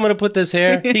guys, I'm going to put this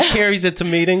here. He carries it to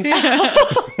meetings.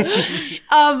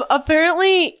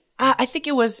 Apparently, I think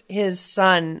it was his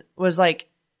son was like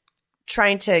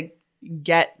trying to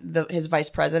get his vice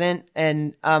president.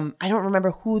 And I don't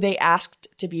remember who they asked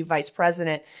to be vice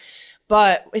president,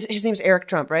 but his name's Eric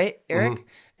Trump, right? Eric? Mm-hmm.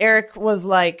 Eric was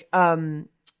like,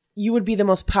 you would be the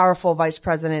most powerful vice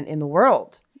president in the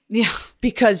world. Yeah.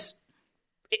 Because,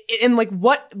 and like,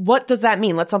 what does that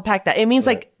mean? Let's unpack that. It means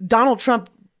like Donald Trump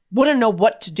wouldn't know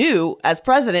what to do as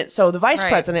president. So the vice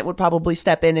president would probably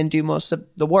step in and do most of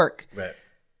the work. Right.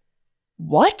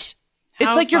 What?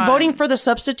 It's like you're voting for the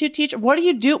substitute teacher. What do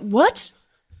you do? What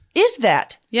is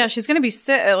that? Yeah, she's going to be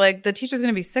sick. Like, the teacher's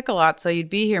going to be sick a lot, so you'd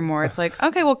be here more. It's like,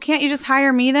 okay, well, can't you just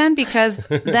hire me then? Because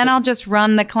then I'll just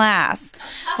run the class.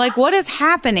 Like, what is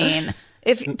happening?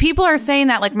 If people are saying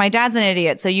that, like, my dad's an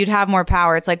idiot, so you'd have more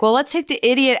power. It's like, well, let's take the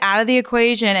idiot out of the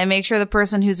equation and make sure the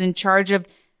person who's in charge of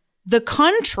the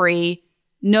country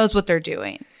knows what they're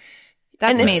doing.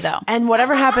 That's me, though. And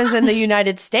whatever happens in the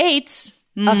United States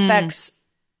affects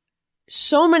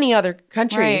so many other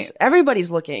countries. Right. Everybody's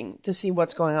looking to see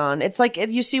what's going on. It's like if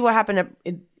you see what happened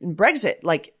in Brexit.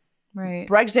 Like,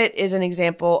 Brexit is an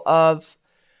example of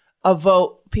a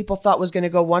vote people thought was going to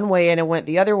go one way and it went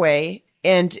the other way.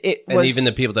 And even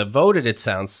the people that voted, it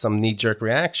sounds some knee-jerk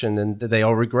reaction, and they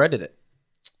all regretted it.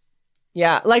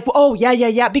 Yeah, like, oh,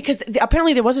 yeah. Because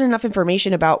apparently there wasn't enough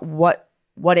information about what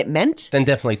it meant. Then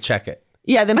definitely check it.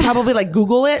 Yeah, then probably like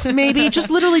Google it, maybe. Just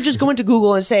literally just go into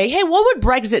Google and say, hey, what would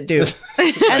Brexit do?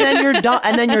 And then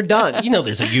you're done. You know,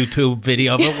 there's a YouTube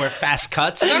video of it where fast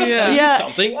cuts. And tell you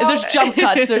something.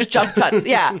 There's jump cuts.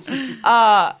 Yeah.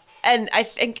 And I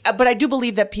think, but I do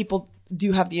believe that people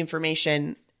do have the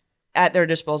information at their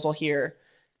disposal here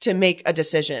to make a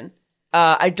decision.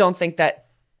 I don't think that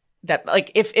that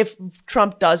like if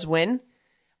Trump does win,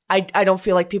 I don't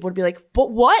feel like people would be like,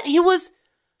 but what? He was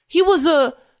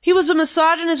a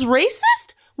misogynist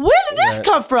racist? Where did this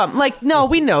come from? Like, no,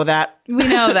 we know that. We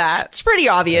know that. It's pretty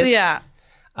obvious. Yeah.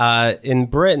 In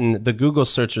Britain, the Google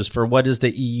searches for what is the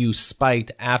EU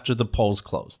spiked after the polls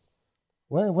closed.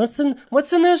 What's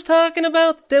the news talking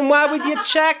about? Then why would you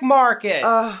check mark it?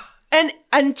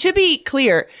 And to be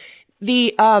clear,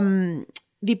 the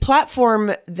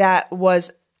platform that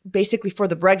was basically for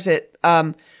the Brexit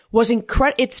was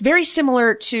incredible. It's very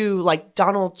similar to like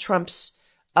Donald Trump's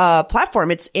platform.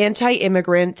 It's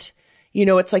anti-immigrant. You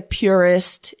know, it's like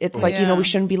purist. It's like, you know, we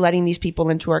shouldn't be letting these people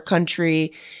into our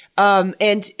country. And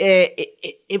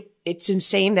it's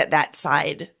insane that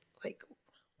side like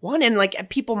won. And like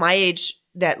people my age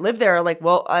that live there are like,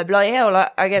 well, bloody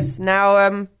hell, I guess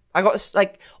now I got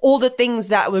like all the things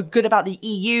that were good about the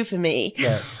EU for me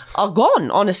are gone.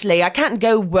 Honestly, I can't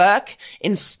go work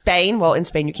in Spain. Well, in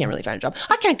Spain you can't really find a job.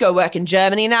 I can't go work in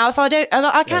Germany now if I don't.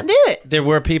 I can't do it. There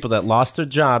were people that lost their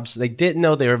jobs. They didn't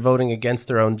know they were voting against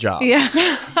their own job. Yeah,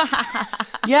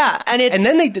 yeah, and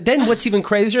then what's even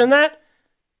crazier than that?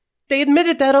 They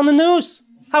admitted that on the news.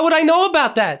 How would I know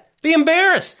about that? Be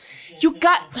embarrassed.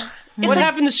 What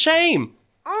happened to shame?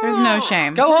 there's no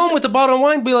shame. Go home with a bottle of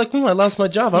wine. Be like, I lost my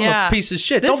job. I'm a piece of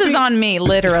shit. This is on me,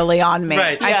 literally on me.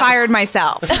 Right. I fired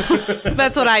myself.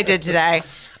 That's what I did today.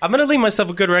 I'm going to leave myself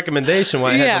a good recommendation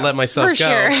why I had to let myself go. For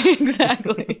sure.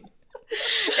 Exactly.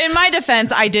 In my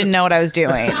defense, I didn't know what I was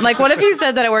doing. Like, what if you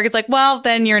said that at work? It's like, well,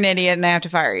 then you're an idiot and I have to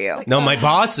fire you. No, my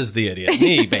boss is the idiot.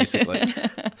 Me, basically.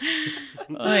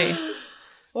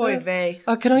 Oy vey.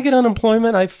 Can I get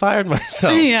unemployment? I fired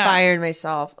myself. Fired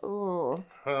myself. Ooh.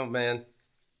 Oh, man.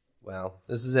 Well,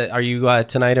 this is it. Are you,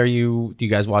 tonight, do you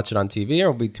guys watch it on TV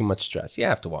or will be too much stress? You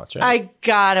have to watch it. I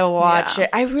gotta watch it.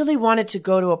 I really wanted to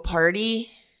go to a party.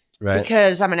 Right.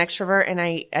 Because I'm an extrovert and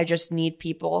I just need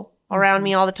people around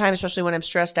me all the time, especially when I'm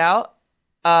stressed out.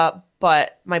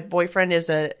 But my boyfriend is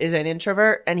an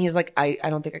introvert and he's like, I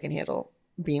don't think I can handle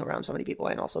being around so many people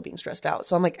and also being stressed out.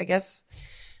 So I'm like, I guess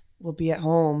we'll be at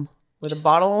home with a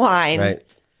bottle of wine.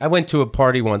 Right. I went to a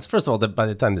party once. First of all, by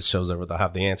the time this show's over, they'll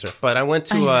have the answer. But I went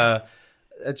to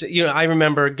I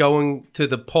remember going to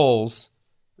the polls,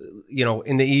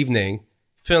 in the evening,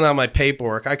 filling out my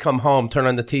paperwork. I come home, turn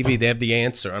on the TV, they have the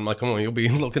answer. I'm like, come on, you'll be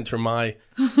looking through my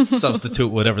substitute,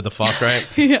 whatever the fuck, right?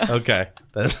 Yeah. Okay.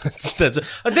 That's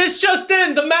this just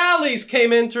in, the Malleys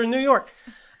came in through New York.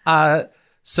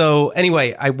 So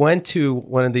anyway, I went to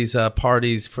one of these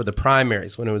parties for the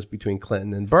primaries when it was between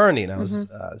Clinton and Bernie, and I was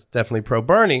definitely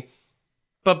pro-Bernie.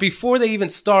 But before they even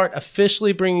start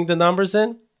officially bringing the numbers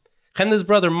in, Henry's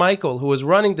brother Michael, who was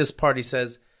running this party,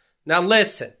 says, now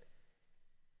listen,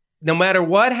 no matter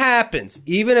what happens,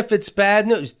 even if it's bad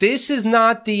news, this is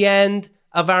not the end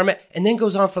of our... and then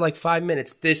goes on for like 5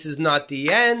 minutes. This is not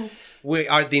the end.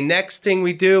 The next thing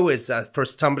we do is for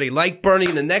somebody like Bernie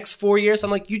in the next 4 years.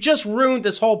 I'm like, you just ruined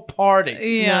this whole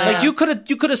party. Yeah. Like you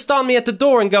could have stopped me at the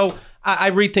door and go, I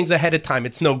read things ahead of time.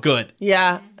 It's no good.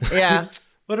 Yeah. Yeah.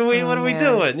 What are we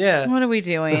doing? Yeah. What are we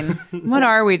doing? What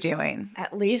are we doing?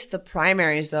 At least the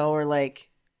primaries though were like,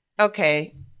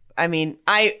 okay. I mean,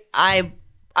 I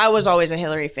was always a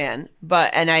Hillary fan,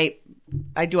 and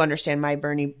I do understand my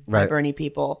Bernie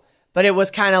people. But it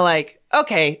was kind of like,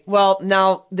 okay, well,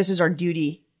 now this is our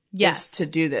duty. Yes. To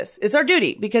do this. It's our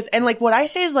duty. Because, and like what I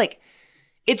say is like,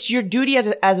 it's your duty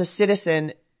as a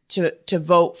citizen to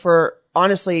vote for,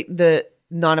 honestly, the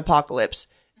non-apocalypse.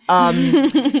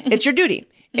 It's your duty.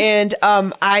 And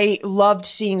I loved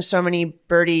seeing so many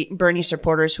Bernie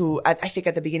supporters who I think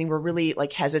at the beginning were really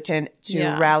like hesitant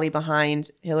to rally behind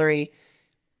Hillary,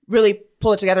 really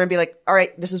pull it together and be like, all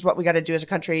right, this is what we got to do as a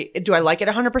country. Do I like it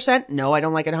 100%? No, I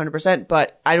don't like it 100%,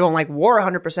 but I don't like war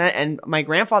 100%. And my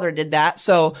grandfather did that.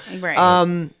 So,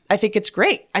 I think it's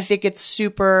great. I think it's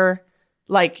super,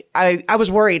 like, I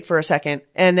was worried for a second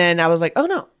and then I was like, oh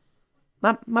no,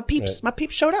 my peeps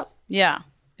showed up. Yeah.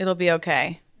 It'll be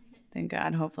okay. Thank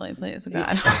God. Hopefully, please,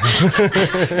 God.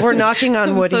 We're knocking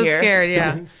on wood so here. Scared.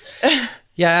 Yeah.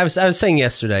 Yeah, I was saying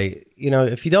yesterday,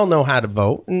 if you don't know how to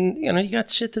vote, and you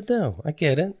got shit to do. I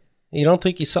get it. You don't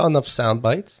think you saw enough sound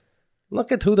bites?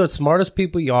 Look at who the smartest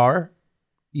people are,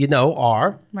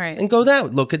 right, and go that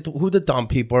way. Look at who the dumb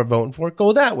people are voting for.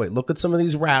 Go that way. Look at some of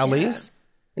these rallies,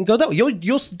 and go that way.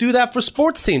 You'll do that for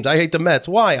sports teams. I hate the Mets.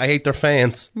 Why? I hate their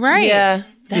fans. Right. Yeah.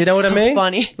 You know what I mean?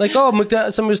 Funny. Like,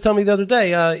 somebody was telling me the other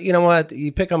day, you know what?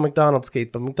 You pick on McDonald's,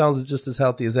 Kate, but McDonald's is just as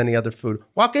healthy as any other food.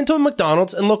 Walk into a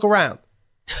McDonald's and look around.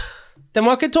 then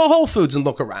walk into a Whole Foods and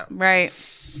look around. Right.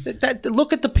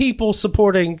 Look at the people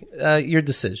supporting your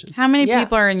decision. How many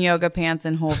people are in yoga pants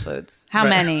in Whole Foods? How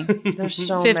many? There's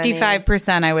so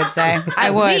 55%, I would say. I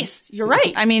would. At least. You're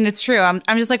right. I mean, it's true. I'm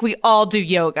just like, we all do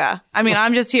yoga. I mean,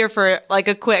 I'm just here for like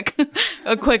a quick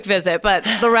visit, but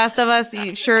the rest of us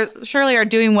surely are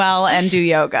doing well and do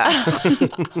yoga.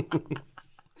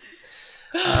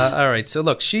 All right. So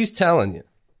look, she's telling you,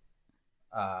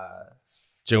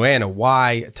 Joanna,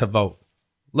 why to vote.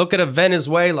 Look at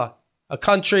Venezuela. A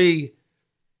country.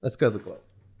 Let's go to the globe.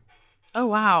 Oh,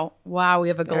 wow. Wow, we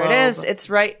have a globe. There it is. It's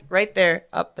right there,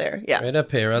 up there. Yeah. Right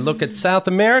up here. I look at South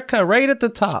America, right at the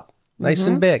top. Nice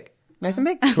and big. Nice and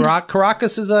big.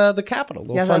 Caracas is the capital.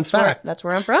 Little fun fact. That's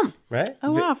where I'm from. Right?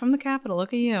 Oh, wow, from the capital.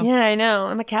 Look at you. Yeah, I know.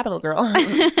 I'm a capital girl.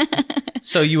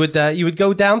 So you would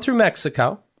go down through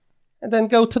Mexico and then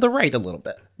go to the right a little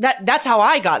bit. That's how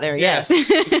I got there, yes.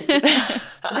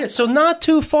 Yeah, so not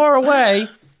too far away,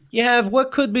 you have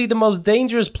what could be the most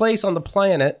dangerous place on the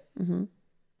planet. Mm-hmm.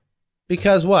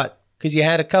 Because what? Because you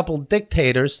had a couple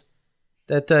dictators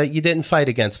that you didn't fight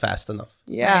against fast enough.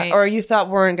 Yeah, right. Or you thought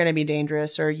weren't going to be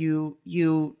dangerous, or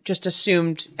you just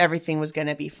assumed everything was going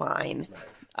to be fine.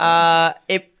 I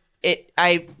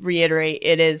reiterate,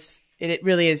 it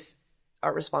really is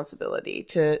our responsibility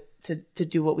to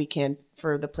do what we can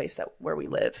for the place where we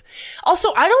live.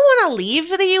 Also, I don't want to leave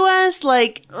the U.S.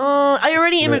 Like, I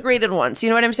already immigrated once. You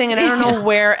know what I'm saying? And I don't know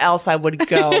where else I would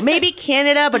go. Maybe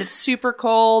Canada, but it's super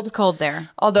cold. It's cold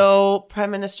there. Although Prime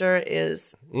Minister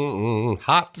is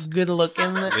hot, good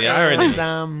looking,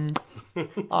 and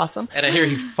awesome. And I hear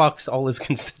he fucks all his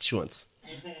constituents.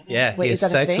 Yeah, wait, he has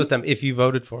sex with them if you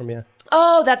voted for him. Yeah.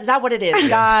 Oh, is that what it is?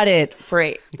 Got it.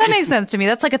 Great. That makes sense to me.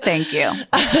 That's like a thank you.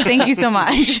 Thank you so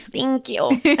much. Thank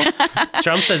you.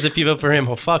 Trump says if you vote for him,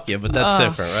 he'll fuck you, but that's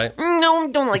different, right? No,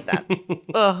 don't like that.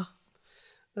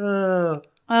 Ugh.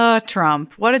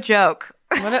 Trump. What a joke.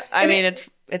 I mean,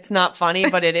 it's not funny,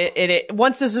 but it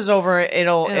once this is over,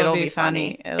 it'll be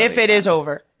funny. If it is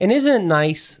over. And isn't it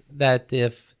nice that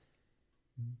if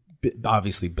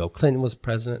obviously Bill Clinton was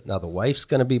president, now the wife's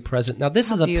going to be president. Now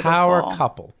this is a power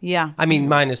couple. Yeah. I mean,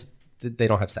 minus they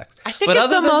don't have sex. I think it's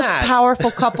the most powerful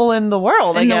couple in the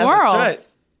world. In the world. That's right.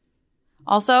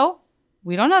 Also,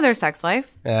 we don't know their sex life.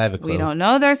 Yeah, I have a clue. We don't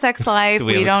know their sex life.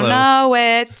 We don't know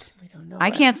it.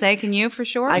 I can't say. Can you for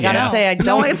sure? I gotta say, I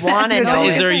don't want to know.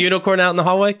 Is there a unicorn out in the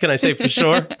hallway? Can I say for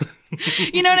sure?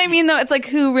 You know what I mean, though? It's like,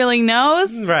 who really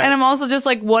knows? Right. And I'm also just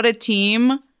like, what a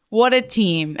team. What a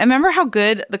team. And remember how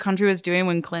good the country was doing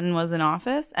when Clinton was in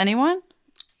office? Anyone?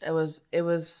 It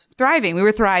was thriving. We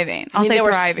were thriving. I'll say there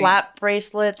thriving. Were slap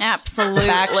bracelets. Absolutely.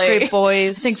 Backstreet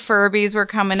Boys. I think Furbies were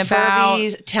coming about.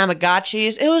 Furbies,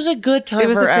 Tamagotchis. It was a good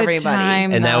time for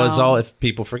everybody. And that was all, if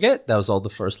people forget, that was all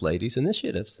the First Lady's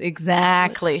initiatives.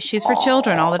 Exactly. She's for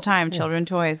children all the time. Children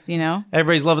toys, you know?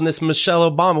 Everybody's loving this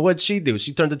Michelle Obama. What'd she do?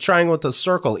 She turned a triangle into a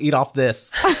circle. Eat off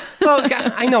this. Well,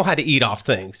 God, I know how to eat off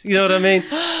things. You know what I mean?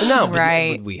 But no,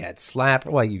 right. we had slap.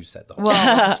 Well, you said the whole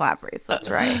Well, slap bracelets,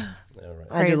 right.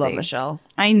 I do love Michelle.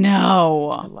 I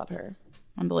know. I love her.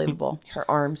 Unbelievable. Her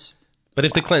arms. But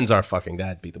if the Clintons are fucking,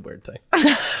 that'd be the weird thing.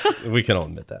 We can all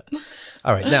admit that.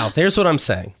 All right, now, here's what I'm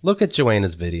saying. Look at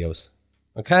Joanna's videos,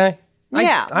 okay?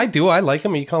 Yeah. I do. I like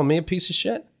them. Are you calling me a piece of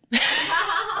shit?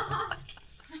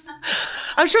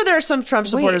 I'm sure there are some Trump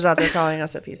supporters out there calling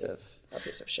us a piece of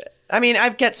shit. I mean, I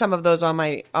get some of those on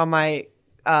my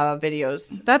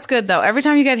videos. That's good, though. Every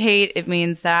time you get hate, it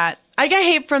means that I get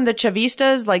hate from the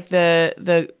Chavistas, like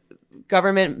the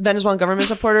government, Venezuelan government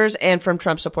supporters, and from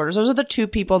Trump supporters. Those are the two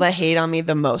people that hate on me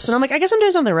the most. And I'm like, I guess I'm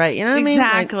doing something right. You know what I mean?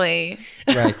 Exactly.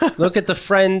 Right. Look at the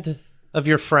friend of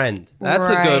your friend. That's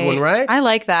a good one, right? I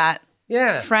like that.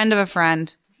 Yeah. Friend of a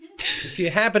friend. If you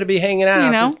happen to be hanging out,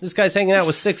 you know? this guy's hanging out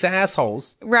with 6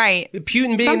 assholes. Right.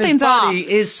 Putin being his buddy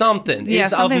is something. Yeah,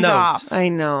 is of note. Off. I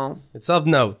know. It's of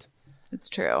note. It's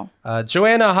true.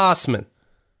 Joanna Hausmann.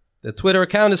 The Twitter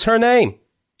account is her name.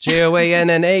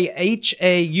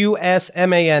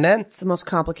 JoannaHausmann. It's the most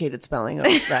complicated spelling of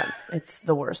that. It's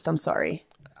the worst. I'm sorry.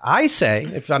 I say,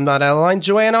 if I'm not out of line,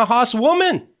 Joanna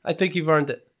Hauswoman. I think you've earned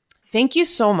it. Thank you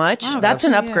so much. Wow, that's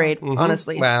an upgrade,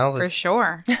 honestly. Well, for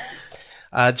sure.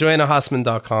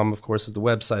 JoannaHausmann.com, of course, is the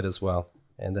website as well.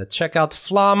 And check out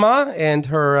Flama and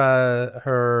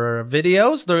her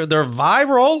videos. They're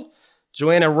viral.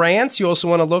 Joanna Rants, you also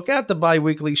want to look at the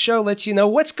bi-weekly show, lets you know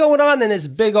what's going on in this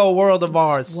big old world of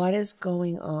ours. What is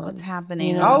going on? What's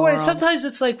happening? Sometimes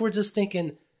it's like we're just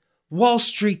thinking Wall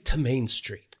Street to Main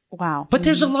Street. Wow. But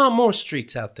there's a lot more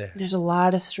streets out there. There's a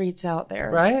lot of streets out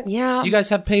there. Right? Yeah. Do you guys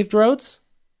have paved roads?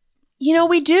 You know,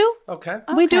 we do. Okay.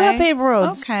 We do have paved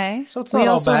roads. Okay. So it's not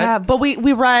all bad. But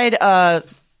we ride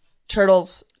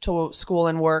turtles to school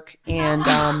and work, and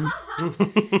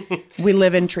we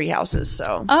live in tree houses,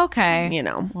 so okay. You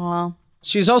know. Well,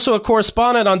 she's also a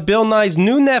correspondent on Bill Nye's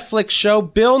new Netflix show,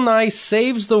 Bill Nye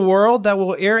Saves the World, that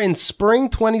will air in spring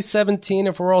 2017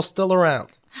 if we're all still around.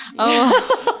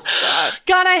 Oh,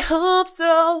 God, I hope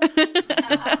so.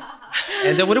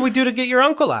 And then what do we do to get your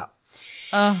uncle out?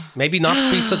 Maybe not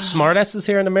be such smartasses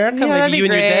here in America. Yeah, Maybe you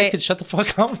and your great. dad could shut the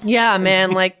fuck up. Yeah,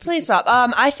 man. Like, please stop.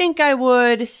 I think I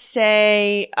would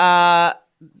say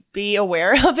be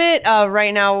aware of it.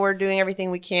 Right now, we're doing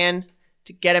everything we can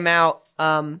to get him out.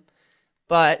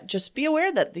 But just be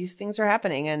aware that these things are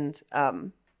happening,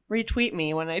 and retweet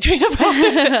me when I tweet about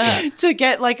it to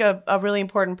get like a really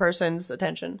important person's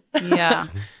attention. yeah.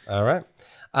 All right.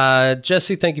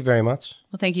 Jessie, thank you very much.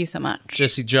 Well, thank you so much.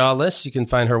 Jessie Jolles. You can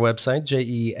find her website,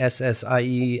 JessieJolles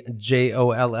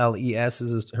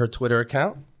is her Twitter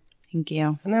account. Thank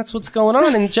you. And that's what's going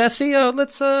on. And Jessie, we'll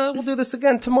do this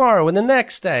again tomorrow and the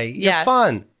next day. You're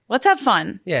fun. Let's have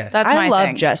fun. Yeah. That's my thing. I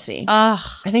love Jessie. I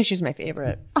think she's my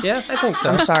favorite. Yeah, I think so.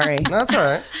 I'm sorry. That's all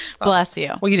right. Bless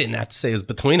you. Well, you didn't have to say it was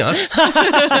between us.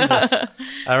 Jesus.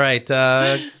 All right.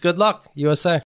 Good luck, USA.